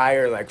critic guy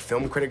or like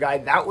film critic guy,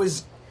 that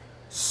was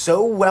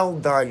so well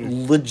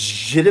done.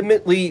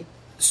 Legitimately,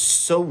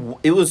 so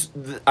it was.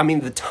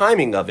 The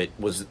timing of it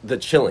was the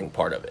chilling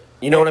part of it.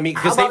 You know what I mean?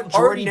 Because they've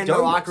already in done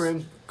the locker this.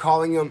 room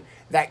calling him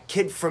that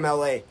kid from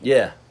L.A.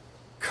 Yeah.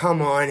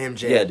 Come on,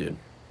 MJ. Yeah, dude.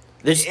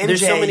 MJ, there's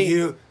so many.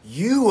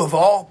 You of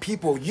all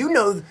people,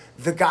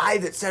 the guy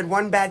that said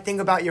one bad thing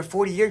about your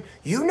 40 years.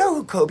 You know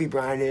who Kobe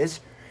Bryant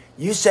is.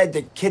 You said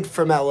the kid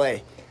from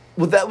L.A.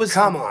 Well,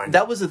 come on.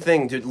 That was the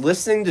thing, dude.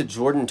 Listening to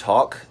Jordan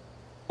talk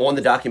on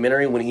the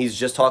documentary when he's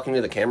just talking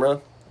to the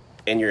camera,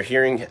 and you're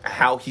hearing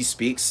how he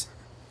speaks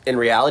in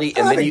reality,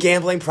 and then a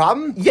gambling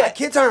problem. Yeah,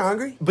 kids aren't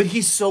hungry. But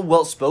he's so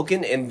well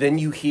spoken, and then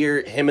you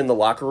hear him in the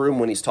locker room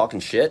when he's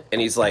talking shit,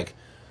 and he's like,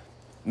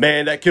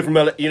 "Man, that kid from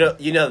LA,"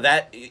 you know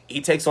that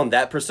he takes on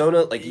that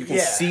persona. Like you can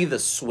see the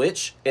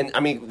switch, and I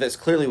mean that's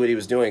clearly what he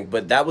was doing.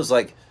 But that was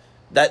like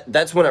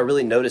that's when I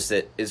really noticed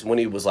it, is when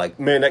he was like,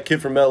 "Man, that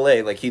kid from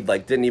LA," like he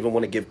didn't even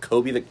want to give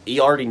Kobe he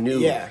already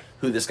knew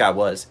who this guy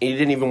was. And he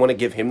didn't even want to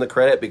give him the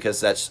credit because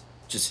that's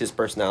just his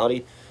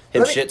personality,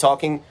 shit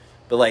talking.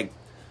 But like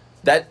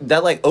that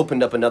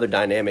opened up another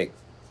dynamic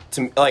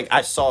to me. Like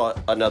I saw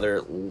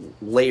another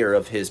layer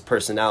of his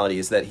personality,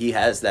 is that he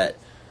has that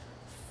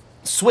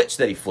switch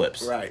that he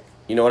flips. Right.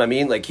 You know what I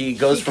mean? Like he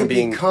goes from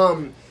being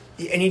and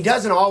he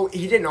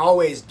didn't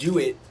always do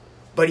it,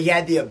 but he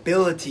had the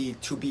ability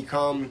to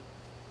become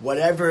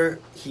whatever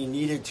he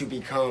needed to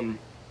become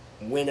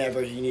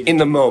whenever he needed in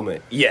the to.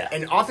 moment. Yeah.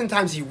 And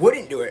oftentimes he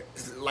wouldn't do it,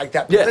 like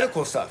that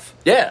political stuff.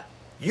 Yeah.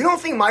 You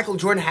don't think Michael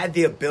Jordan had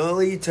the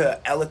ability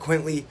to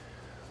eloquently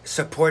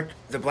support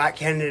the black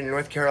candidate in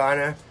North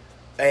Carolina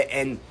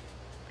and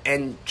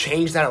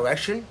change that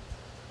election?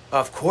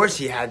 Of course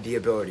he had the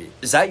ability.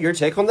 Is that your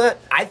take on that?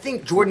 I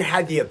think Jordan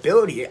had the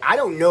ability. I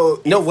don't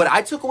know. No, what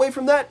I took away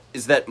from that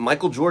is that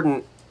Michael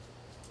Jordan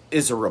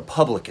is a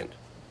Republican.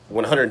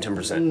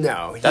 110%.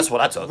 No. That's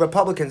what I took.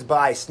 Republicans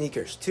buy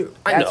sneakers too.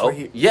 I know.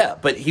 Yeah,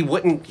 but he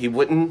wouldn't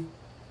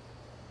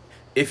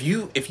if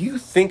you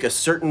think a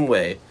certain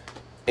way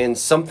and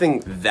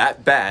something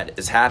that bad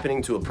is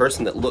happening to a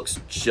person that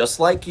looks just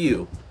like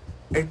you,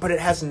 but it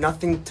has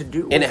nothing to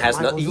do with and it has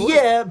Michael nothing. Jordan.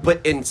 Yeah,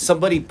 but and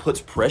somebody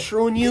puts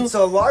pressure on you. It's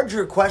a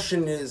larger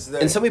question is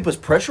that... And somebody puts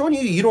pressure on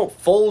you, you don't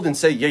fold and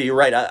say, yeah, you're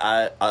right,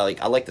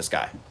 I like this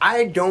guy.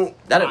 I don't...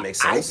 That doesn't make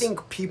sense. I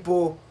think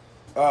people,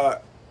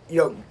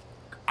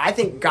 I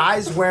think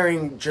guys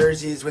wearing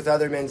jerseys with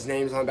other men's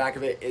names on the back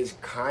of it is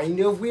kind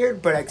of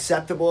weird, but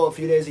acceptable a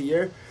few days a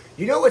year.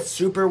 You know what's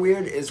super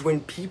weird is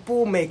when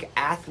people make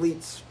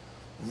athletes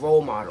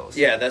role models.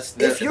 Yeah, that's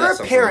if you're that's a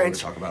something I want parent,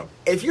 to talk about.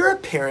 If you're a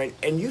parent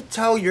and you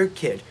tell your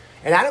kid,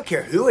 and I don't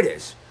care who it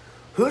is,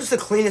 who's the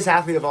cleanest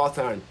athlete of all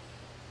time?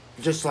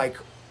 Just like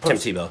Tim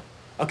Tebow.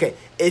 Okay,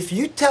 if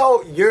you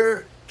tell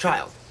your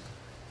child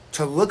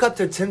to look up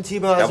to Tim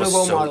Tebow as a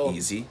role model, so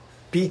easy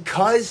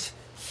because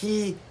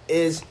he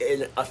is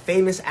a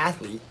famous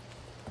athlete,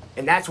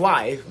 and that's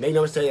why, make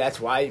no mistake, that's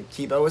why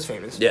Tebow was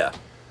famous. Yeah.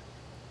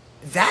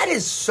 That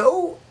is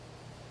so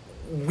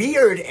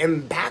weird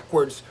and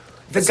backwards.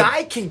 The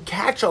guy can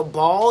catch a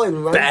ball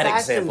and run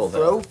fast and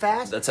throw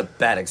fast. That's a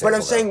bad example. But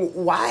I'm saying,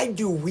 why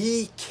do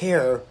we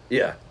care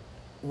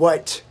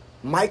what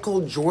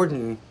Michael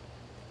Jordan...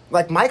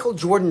 Like, Michael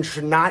Jordan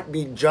should not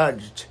be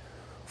judged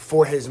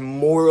for his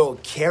moral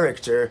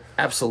character.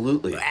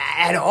 Absolutely.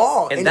 At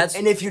all. And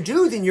if you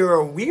do, then you're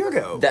a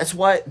weirdo.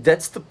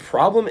 That's the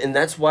problem, and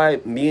that's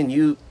why me and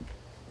you...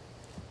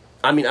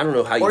 I mean, I don't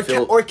know how you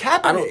feel. Or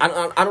Kaepernick.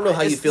 I don't know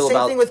how you feel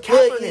about... Same thing with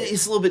Kaepernick.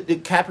 It's a little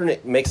bit...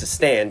 Kaepernick makes a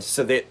stand,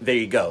 so there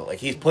you go. Like,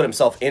 he's put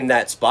himself in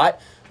that spot.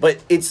 But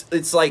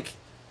it's like...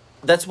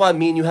 That's why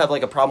me and you have,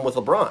 like, a problem with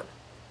LeBron.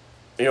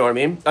 You know what I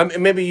mean?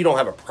 Maybe you don't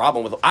have a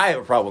problem with... I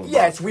have a problem with LeBron.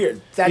 Yeah, it's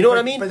weird. You know what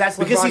I mean? But that's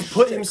because LeBron's he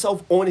put shit.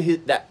 himself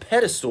on that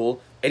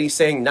pedestal, and he's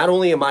saying, not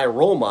only am I a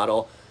role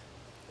model,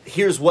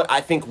 here's what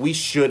I think we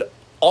should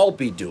all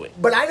be doing.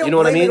 But I don't you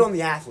know blame what I mean? it on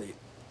the athlete.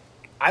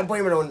 I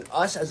blame it on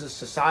us as a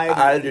society.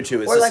 I do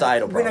too. It's or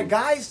societal like problem. When a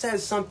guy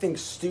says something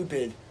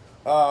stupid,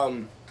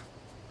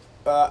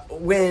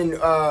 when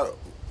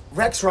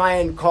Rex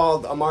Ryan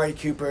called Amari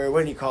Cooper, what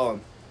did he call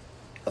him?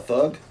 A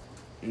thug?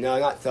 No,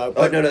 not thug.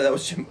 Oh no, that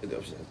was Jim.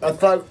 A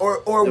thug,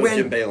 or when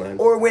Jim Boylan.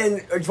 Or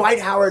when Dwight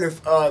Howard,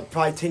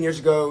 probably 10 years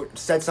ago,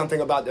 said something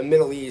about the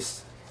Middle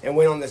East and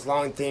went on this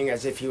long thing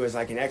as if he was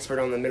like an expert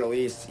on the Middle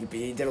East. He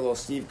did a little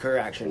Steve Kerr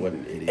action, What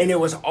an idiot. and it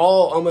was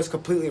all almost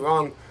completely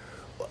wrong.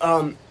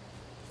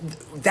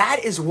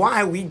 That is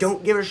why we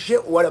don't give a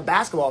shit what a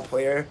basketball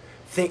player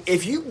think.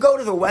 If you go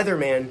to the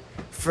weatherman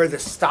for the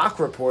stock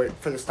report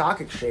for the stock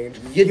exchange,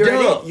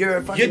 you're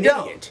a fucking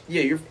idiot.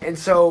 Yeah, you're. And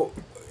so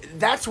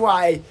that's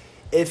why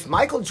if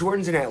Michael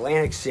Jordan's in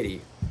Atlantic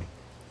City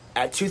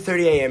at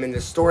 2:30 a.m. and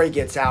the story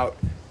gets out,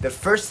 the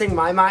first thing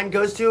my mind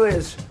goes to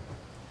is,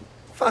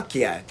 fuck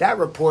yeah, that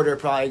reporter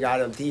probably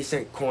got a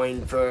decent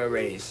coin for a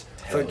raise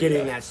for Hell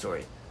getting yeah. that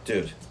story.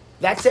 Dude.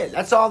 That's it.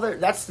 That's all.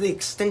 That's the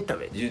extent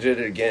of it. You did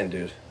it again,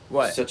 dude.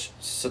 What?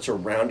 Such a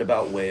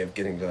roundabout way of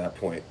getting to that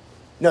point.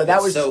 No,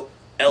 that was so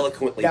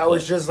eloquently. That put.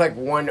 was just like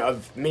one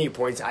of many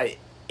points.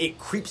 It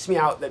creeps me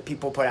out that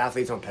people put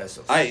athletes on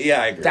pedestals. I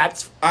agree.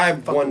 I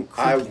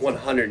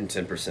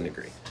 110%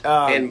 agree.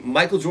 And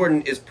Michael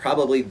Jordan is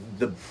probably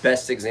the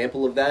best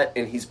example of that,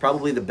 and he's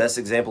probably the best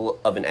example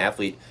of an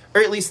athlete,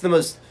 or at least the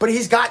most. But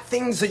he's got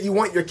things that you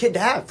want your kid to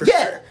have. For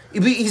Yeah,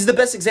 sure. He's the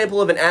best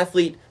example of an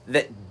athlete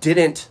that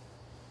didn't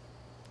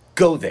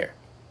go there.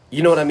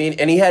 You know what I mean?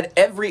 And he had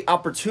every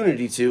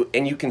opportunity to,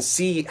 and you can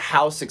see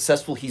how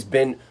successful he's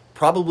been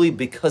probably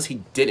because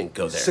he didn't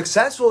go there.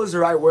 Successful is the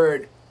right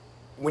word.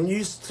 When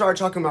you start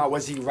talking about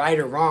was he right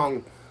or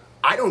wrong,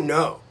 I don't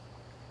know.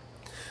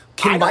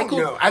 I don't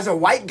know. As a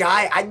white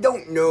guy, I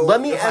don't know. Let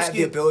me if I ask have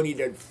you the ability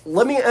to.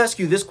 Let me ask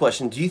you this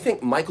question: do you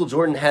think Michael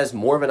Jordan has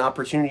more of an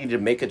opportunity to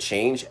make a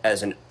change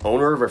as an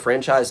owner of a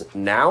franchise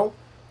now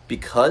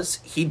because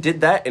he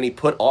did that and he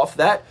put off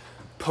that?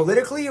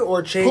 Politically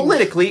or change?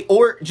 Politically,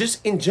 or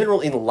just in general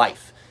in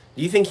life.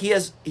 Do you think he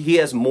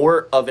has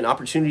more of an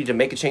opportunity to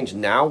make a change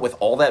now with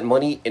all that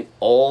money and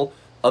all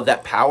of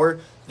that power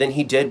than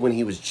he did when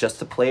he was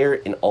just a player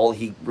and all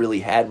he really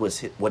had was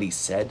what he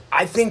said?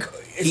 I think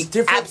it's he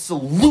different.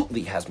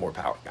 Absolutely has more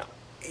power now.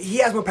 He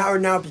has more power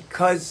now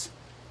because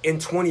in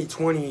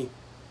 2020,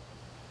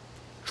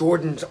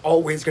 Jordan's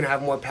always going to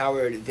have more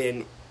power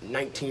than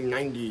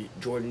 1990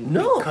 Jordan.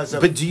 No, because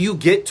of, but do you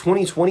get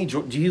 2020?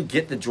 Do you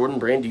get the Jordan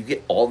brand? Do you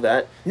get all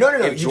that? No,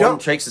 if you Jordan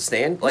don't. takes a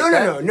stand like no,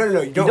 that? no, you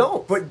don't. You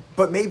don't.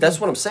 But maybe That's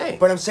what I'm saying.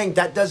 But I'm saying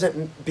that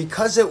doesn't,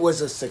 because it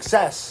was a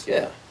success.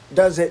 Yeah.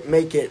 Doesn't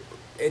make it.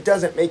 It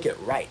doesn't make it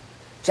right.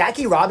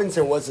 Jackie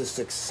Robinson was a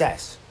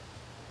success,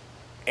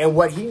 and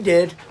what he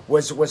did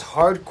was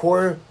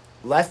hardcore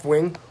left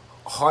wing.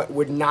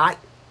 Would not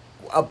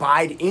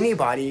abide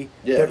anybody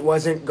that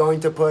wasn't going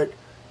to put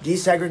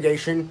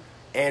desegregation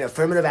and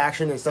affirmative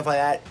action and stuff like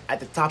that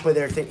at the top of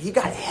their thing. He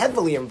got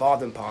heavily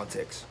involved in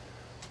politics.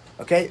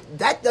 Okay,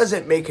 that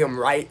doesn't make him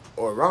right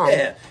or wrong.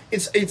 Yeah,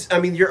 it's. I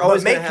mean, you're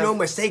always. But make gonna have, no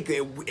mistake,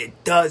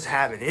 it does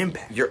have an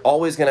impact. You're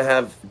always going to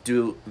have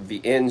do the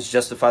ends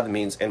justify the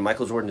means, and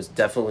Michael Jordan is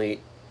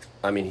definitely.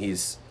 I mean,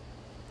 he's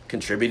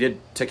contributed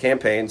to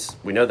campaigns.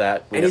 We know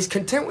that, And he's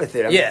content with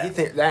it.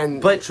 I mean,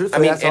 but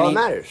truthfully, that's all that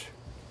matters.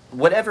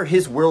 Whatever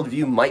his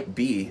worldview might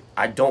be,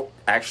 I don't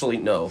actually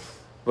know.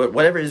 But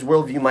whatever his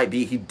worldview might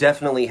be, he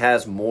definitely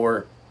has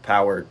more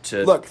power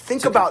to. Look,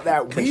 think about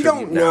that. We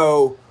don't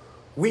know.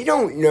 We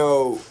don't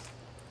know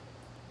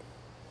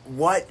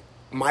what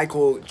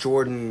Michael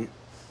Jordan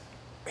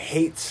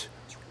hates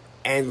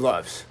and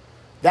loves.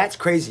 That's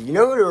crazy. You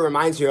know what it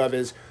reminds me of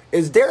is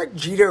Derek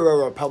Jeter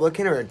a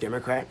Republican or a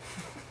Democrat?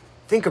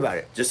 Think about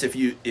it. Just if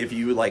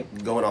you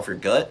like going off your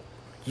gut.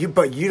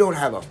 But you don't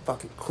have a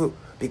fucking clue,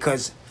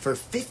 because for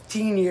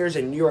 15 years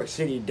in New York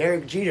City,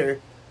 Derek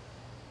Jeter,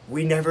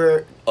 we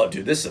never. Oh,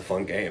 dude, this is a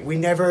fun game. We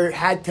never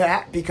had to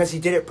act because he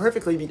did it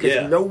perfectly,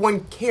 because no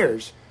one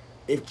cares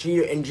if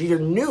Jeter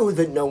knew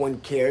that no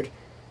one cared,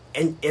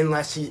 and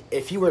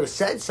if he were to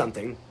said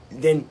something,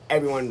 then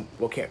everyone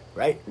will care,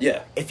 right?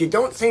 Yeah. If you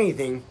don't say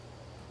anything,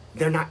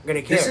 they're not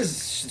gonna care.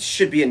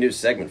 Should be a new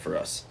segment for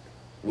us.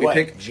 We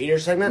pick Jeter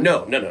segment?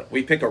 No.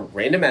 We pick a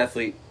random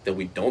athlete that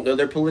we don't know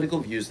their political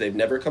views. They've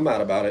never come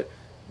out about it.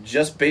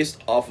 Just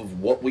based off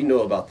of what we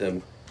know about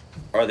them,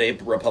 are they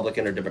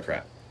Republican or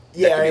Democrat?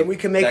 Yeah, and we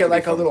can make it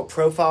like a little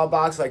profile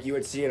box, like you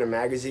would see in a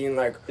magazine.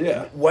 Like,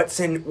 what's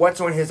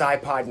on his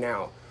iPod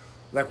now?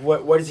 Like,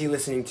 what is he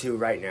listening to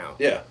right now?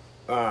 Yeah.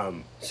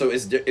 So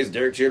is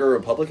Derek Jeter a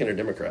Republican or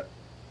Democrat?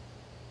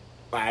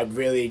 I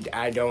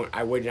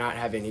would not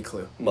have any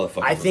clue.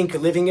 Motherfucker. I think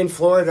living in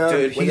Florida,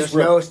 dude, where there's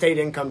no state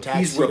income tax,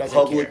 he's he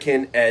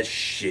Republican as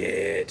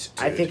shit,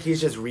 dude. I think he's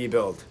just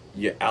rebuild.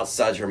 You're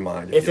outside your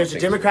mind. If there's a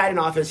Democrat in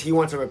office, he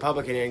wants a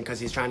Republican in because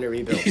he's trying to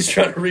rebuild. He's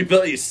trying to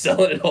rebuild. He's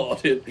selling it all,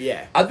 dude.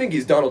 Yeah. I think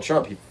he's Donald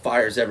Trump. He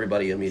fires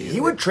everybody immediately.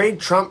 He would trade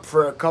Trump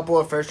for a couple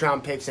of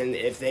first-round picks, and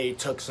if they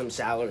took some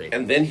salary.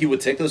 And then he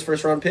would take those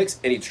first-round picks,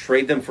 and he'd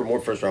trade them for more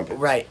first-round picks.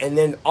 Right, and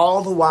then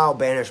all the while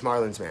banish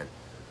Marlins man.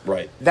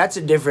 Right. That's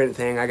a different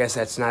thing. I guess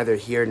that's neither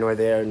here nor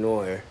there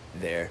nor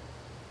there.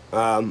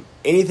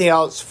 Anything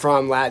else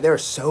from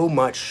there's so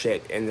much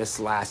shit in these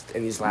last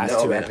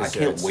two episodes. I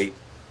can't wait.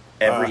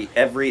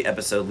 Every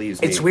episode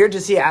leaves me. It's weird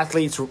to see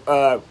athletes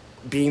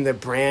being the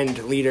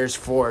brand leaders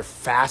for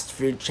fast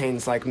food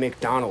chains like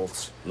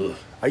McDonald's. Ugh.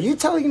 Are you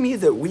telling me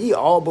that we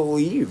all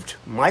believed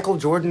Michael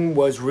Jordan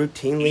was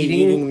routinely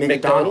eating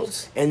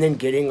McDonald's and then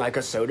getting like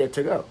a soda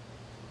to go?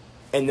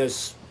 And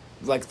those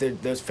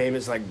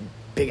famous like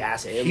big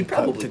ass He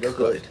probably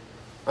could.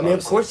 I mean,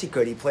 of course he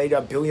could. He played a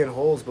billion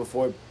holes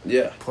before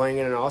playing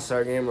in an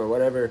All-Star game or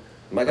whatever.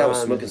 My guy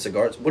was smoking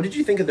cigars. What did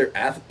you think of their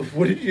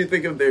What did you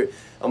think of their?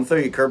 I'm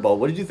throwing you a curveball.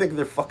 What did you think of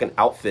their fucking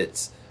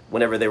outfits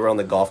whenever they were on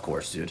the golf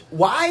course, dude?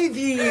 Why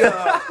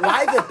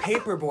the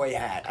paperboy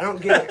hat? I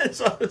don't get it. That's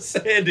what I'm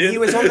saying, dude. He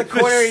was on the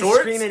corner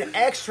shorts? screaming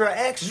extra,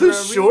 extra. The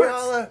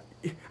shorts.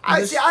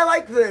 I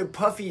like the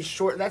puffy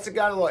short. That's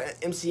got a little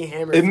MC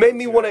Hammer. It made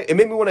me want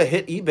to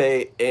hit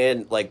eBay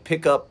and like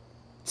pick up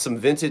some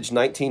vintage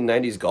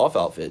 1990s golf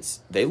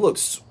outfits. They look.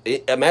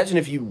 Imagine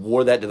if you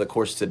wore that to the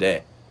course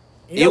today.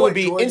 It would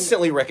be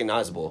instantly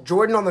recognizable.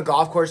 Jordan on the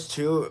golf course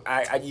too.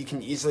 You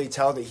can easily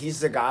tell that he's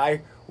the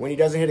guy. When he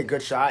doesn't hit a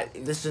good shot,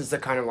 this is the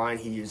kind of line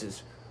he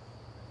uses.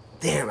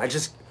 Damn, I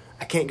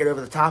can't get over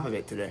the top of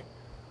it today.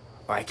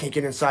 Or I can't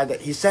get inside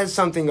that. He says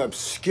something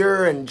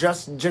obscure and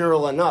just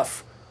general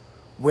enough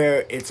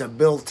where it's a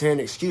built-in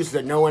excuse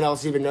that no one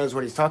else even knows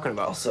what he's talking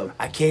about. Also,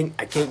 I can't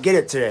get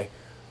it today.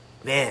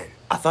 Man,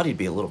 I thought he'd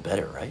be a little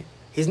better, right?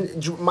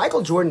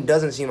 Michael Jordan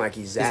doesn't seem like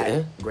he's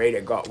that great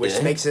at golf, which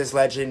makes his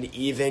legend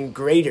even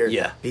greater.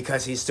 Yeah,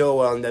 because he's still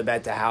willing to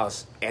bet the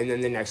house and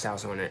then the next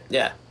house on it.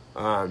 Yeah.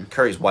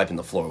 Curry's wiping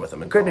the floor with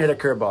him. Couldn't hit a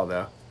curveball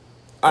though.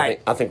 All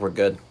right, I think we're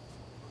good.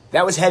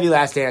 That was heavy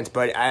last dance,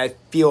 but I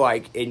feel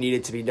like it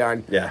needed to be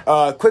done.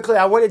 Yeah. Quickly,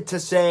 I wanted to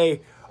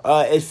say,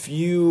 if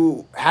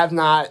you have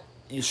not,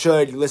 you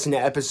should listen to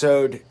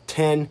episode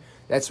 10.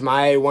 That's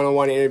my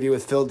one-on-one interview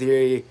with Phil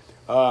Deary,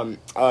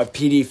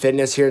 PD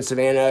Fitness here in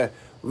Savannah.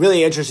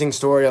 Really interesting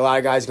story. A lot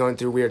of guys going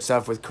through weird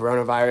stuff with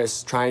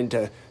coronavirus, trying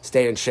to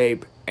stay in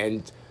shape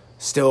and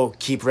still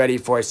keep ready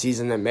for a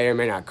season that may or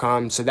may not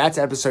come. So that's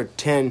episode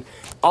 10.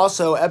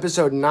 Also,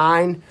 episode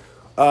 9,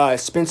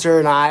 Spencer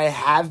and I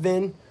have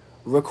been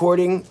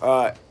recording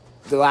the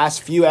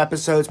last few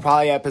episodes,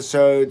 probably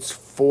episodes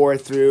 4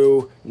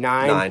 through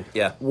 9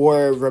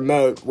 were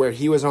remote, where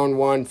he was on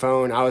one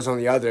phone, I was on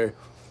the other.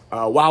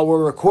 While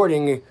we're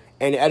recording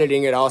and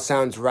editing, it all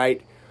sounds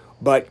right.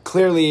 But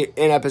clearly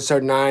in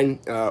episode 9,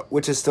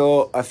 which is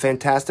still a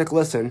fantastic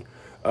listen,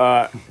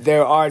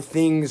 there are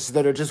things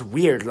that are just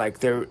weird.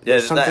 Like some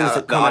things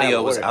that come out of order. The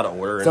audio was out of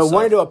order. So I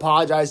wanted to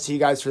apologize to you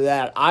guys for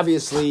that.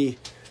 Obviously,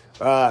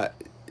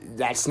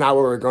 that's not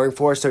what we're going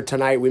for. So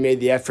tonight we made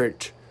the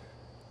effort.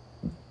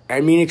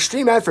 I mean,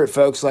 extreme effort,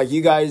 folks. Like,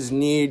 you guys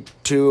need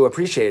to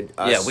appreciate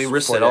us. Yeah, we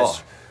risked it all.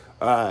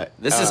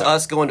 This is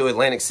us going to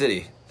Atlantic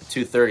City.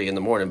 2:30 in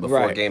the morning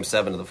before Game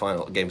 6 of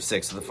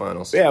the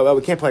finals. Yeah, well,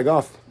 we can't play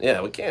golf.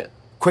 Yeah, we can't.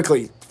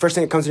 Quickly, first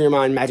thing that comes to your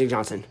mind, Magic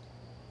Johnson.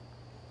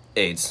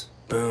 AIDS.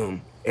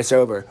 Boom. It's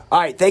over. All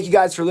right, thank you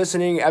guys for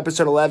listening.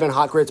 Episode 11,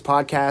 Hot Grits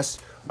Podcast.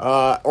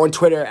 On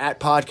Twitter,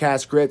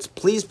 @PodcastGrits.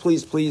 Please,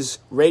 please, please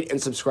rate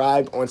and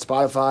subscribe on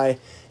Spotify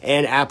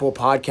and Apple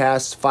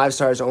Podcasts. 5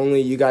 stars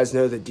only. You guys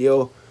know the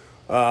deal.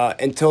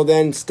 Until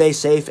then, stay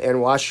safe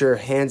and wash your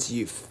hands,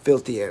 you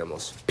filthy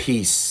animals.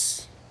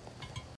 Peace.